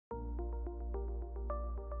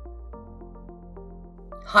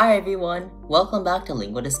Hi everyone, welcome back to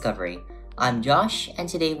LinguaDiscovery. I'm Josh, and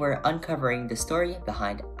today we're uncovering the story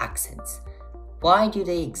behind accents. Why do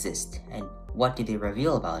they exist, and what do they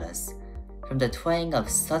reveal about us? From the twang of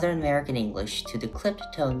Southern American English to the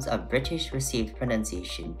clipped tones of British received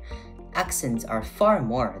pronunciation, accents are far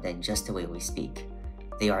more than just the way we speak.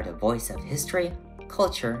 They are the voice of history,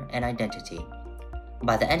 culture, and identity.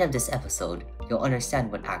 By the end of this episode, you'll understand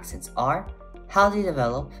what accents are, how they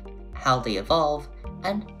develop, how they evolve,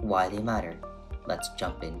 and why they matter. Let's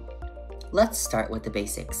jump in. Let's start with the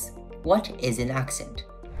basics. What is an accent?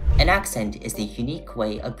 An accent is the unique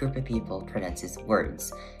way a group of people pronounces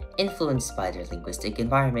words, influenced by their linguistic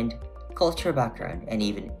environment, culture background, and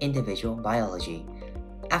even individual biology.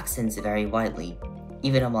 Accents vary widely,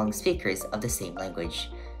 even among speakers of the same language.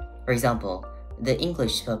 For example, the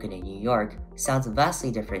English spoken in New York sounds vastly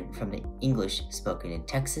different from the English spoken in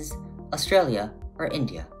Texas, Australia, or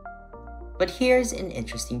India. But here's an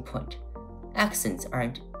interesting point. Accents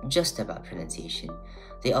aren't just about pronunciation.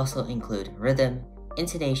 They also include rhythm,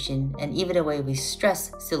 intonation, and even the way we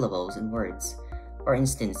stress syllables in words. For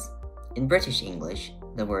instance, in British English,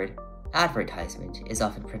 the word advertisement is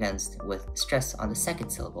often pronounced with stress on the second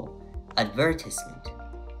syllable, advertisement.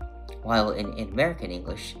 While in American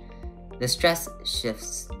English, the stress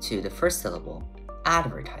shifts to the first syllable,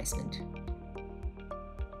 advertisement.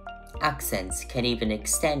 Accents can even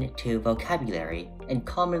extend to vocabulary and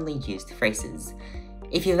commonly used phrases.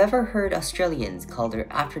 If you've ever heard Australians call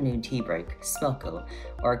their afternoon tea break smoko,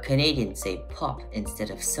 or Canadians say pop instead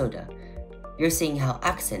of soda, you're seeing how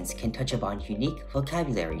accents can touch upon unique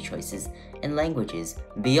vocabulary choices and languages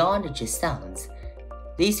beyond just sounds.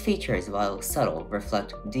 These features, while subtle,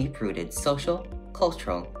 reflect deep-rooted social,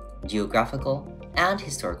 cultural, geographical, and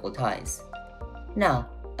historical ties. Now,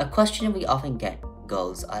 a question we often get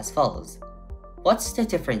goes as follows. What's the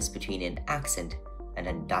difference between an accent and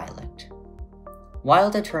a dialect? While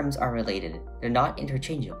the terms are related, they're not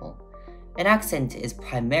interchangeable. An accent is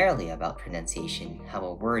primarily about pronunciation, how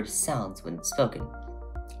a word sounds when spoken.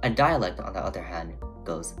 A dialect, on the other hand,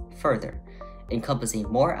 goes further, encompassing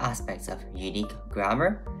more aspects of unique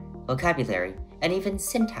grammar, vocabulary, and even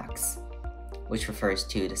syntax, which refers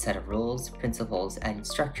to the set of rules, principles, and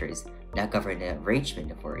structures that govern the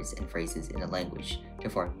arrangement of words and phrases in a language to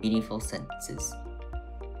form meaningful sentences.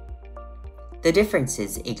 The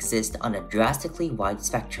differences exist on a drastically wide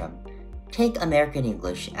spectrum. Take American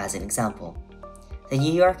English as an example. The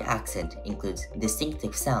New York accent includes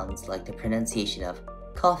distinctive sounds like the pronunciation of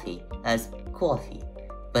coffee as coffee,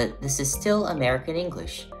 but this is still American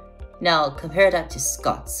English. Now compare that to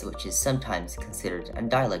Scots, which is sometimes considered a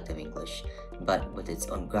dialect of English, but with its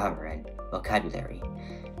own grammar and vocabulary.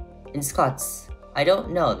 In Scots, I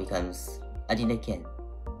don't know becomes adinakin.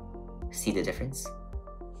 See the difference?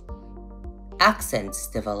 Accents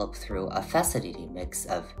develop through a fascinating mix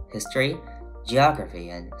of history,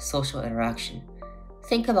 geography, and social interaction.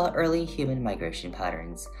 Think about early human migration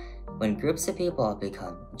patterns. When groups of people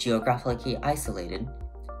become geographically isolated,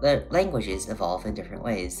 their languages evolve in different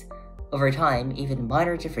ways. Over time, even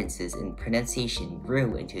minor differences in pronunciation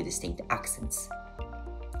grew into distinct accents.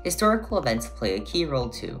 Historical events play a key role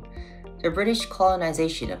too. The British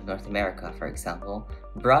colonization of North America, for example,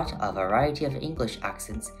 brought a variety of English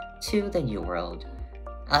accents to the New World.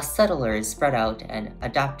 As settlers spread out and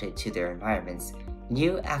adapted to their environments,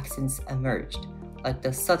 new accents emerged, like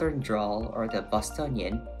the Southern drawl or the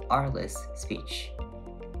Bostonian R-less speech.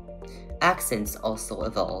 Accents also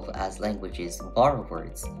evolve as languages borrow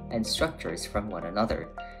words and structures from one another.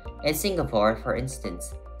 In Singapore, for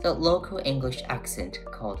instance, the local English accent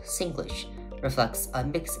called Singlish reflects a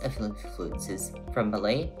mix of influences from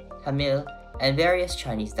Malay, Tamil, and various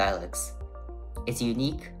Chinese dialects. Its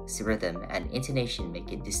unique rhythm and intonation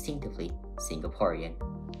make it distinctively Singaporean.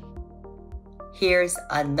 Here's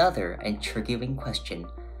another intriguing question.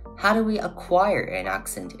 How do we acquire an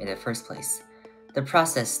accent in the first place? The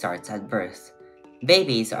process starts at birth.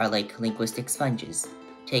 Babies are like linguistic sponges,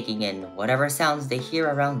 taking in whatever sounds they hear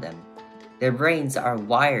around them. Their brains are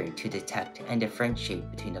wired to detect and differentiate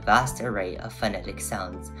between a vast array of phonetic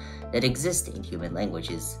sounds that exist in human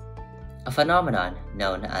languages, a phenomenon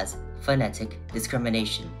known as phonetic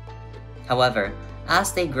discrimination. However,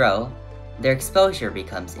 as they grow, their exposure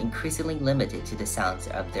becomes increasingly limited to the sounds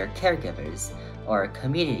of their caregivers or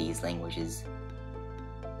community's languages.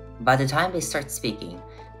 By the time they start speaking,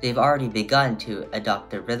 they've already begun to adopt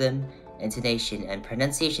the rhythm, intonation, and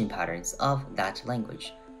pronunciation patterns of that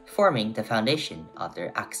language, forming the foundation of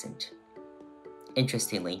their accent.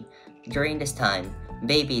 Interestingly, during this time,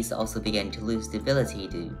 babies also begin to lose the ability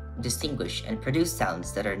to distinguish and produce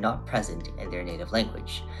sounds that are not present in their native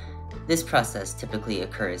language. This process typically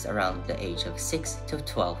occurs around the age of 6 to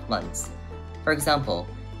 12 months. For example,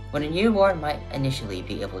 when a newborn might initially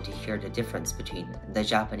be able to hear the difference between the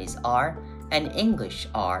Japanese R and English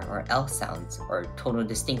R or L sounds or tonal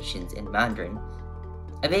distinctions in Mandarin,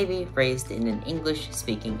 a baby raised in an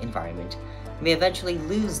English-speaking environment may eventually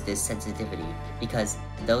lose this sensitivity because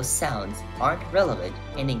those sounds aren't relevant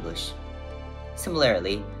in English.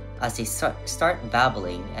 Similarly, as they start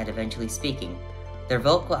babbling and eventually speaking, their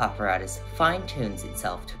vocal apparatus fine-tunes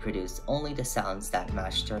itself to produce only the sounds that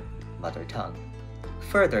match their mother tongue,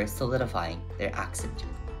 further solidifying their accent.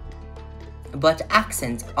 But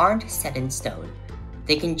accents aren't set in stone.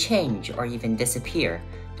 They can change or even disappear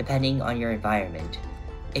depending on your environment.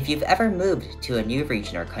 If you've ever moved to a new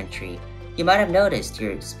region or country, you might have noticed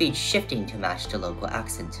your speech shifting to match the local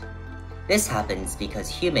accent. This happens because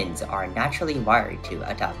humans are naturally wired to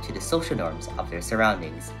adapt to the social norms of their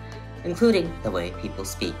surroundings, including the way people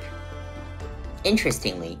speak.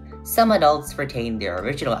 Interestingly, some adults retain their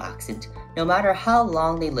original accent no matter how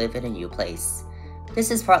long they live in a new place. This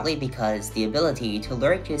is partly because the ability to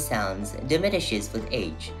learn new sounds diminishes with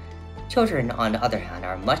age. Children, on the other hand,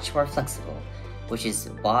 are much more flexible, which is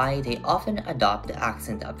why they often adopt the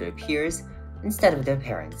accent of their peers instead of their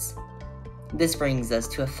parents. This brings us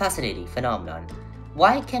to a fascinating phenomenon.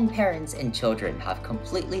 Why can parents and children have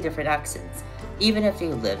completely different accents, even if they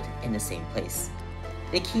lived in the same place?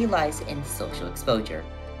 The key lies in social exposure.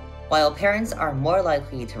 While parents are more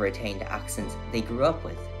likely to retain the accents they grew up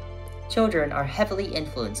with, children are heavily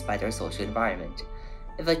influenced by their social environment.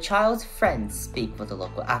 If a child's friends speak with a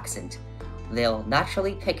local accent, they'll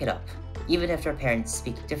naturally pick it up, even if their parents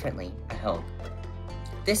speak differently at home.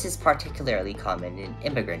 This is particularly common in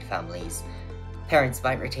immigrant families. Parents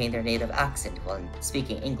might retain their native accent when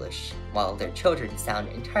speaking English, while their children sound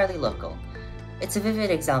entirely local. It's a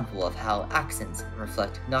vivid example of how accents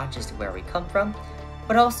reflect not just where we come from,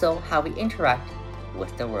 but also how we interact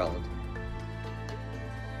with the world.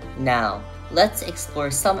 Now, let's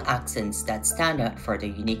explore some accents that stand out for their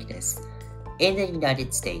uniqueness. In the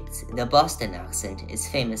United States, the Boston accent is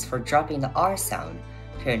famous for dropping the R sound,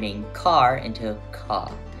 turning car into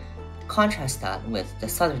ka. Contrast that with the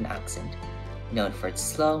Southern accent, known for its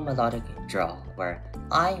slow melodic drawl, where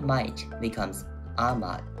I might becomes I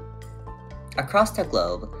might. Across the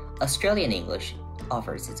globe, Australian English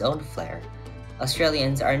offers its own flair.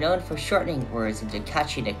 Australians are known for shortening words into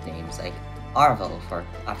catchy nicknames like arvo for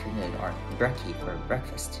afternoon or brekkie for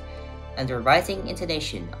breakfast, and their rising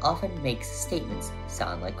intonation often makes statements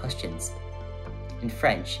sound like questions. In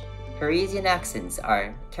French, Parisian accents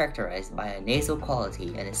are characterized by a nasal quality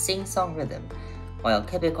and a sing-song rhythm, while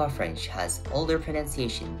Quebecois French has older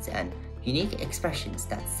pronunciations and unique expressions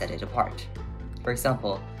that set it apart. For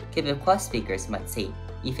example, Quebecois speakers might say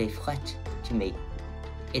 "il fait fret" to make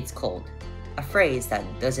 "it's cold," a phrase that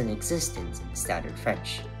doesn't exist in standard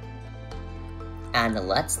French. And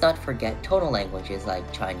let's not forget tonal languages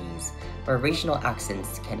like Chinese, where regional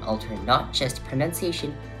accents can alter not just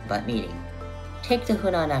pronunciation but meaning. Take the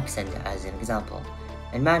Hunan accent as an example.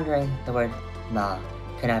 In Mandarin, the word ma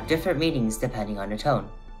can have different meanings depending on the tone.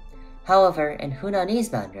 However, in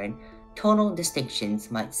Hunanese Mandarin, tonal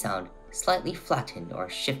distinctions might sound slightly flattened or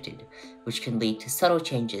shifted, which can lead to subtle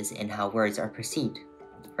changes in how words are perceived.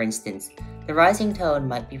 For instance, the rising tone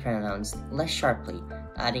might be pronounced less sharply,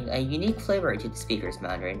 adding a unique flavor to the speaker's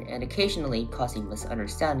Mandarin and occasionally causing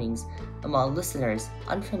misunderstandings among listeners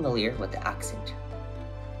unfamiliar with the accent.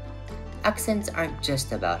 Accents aren't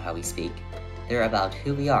just about how we speak, they're about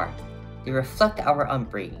who we are. They reflect our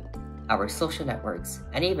upbringing, our social networks,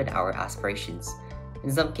 and even our aspirations.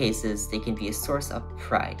 In some cases, they can be a source of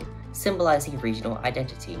pride, symbolizing regional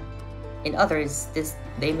identity. In others,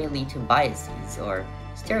 they may lead to biases or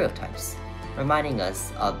stereotypes, reminding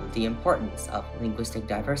us of the importance of linguistic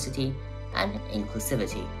diversity and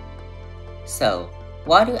inclusivity. So,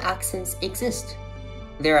 why do accents exist?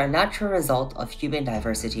 They're a natural result of human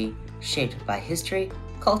diversity shaped by history,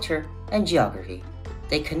 culture, and geography.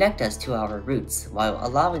 They connect us to our roots while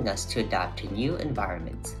allowing us to adapt to new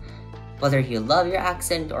environments. Whether you love your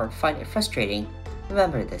accent or find it frustrating,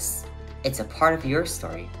 remember this: it's a part of your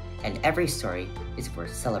story, and every story is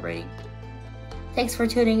worth celebrating. Thanks for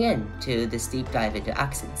tuning in to this deep dive into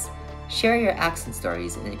accents. Share your accent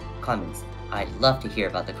stories in the comments. I'd love to hear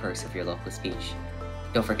about the quirks of your local speech.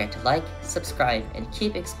 Don't forget to like, subscribe, and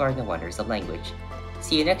keep exploring the wonders of language.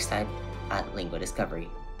 See you next time at LinguaDiscovery.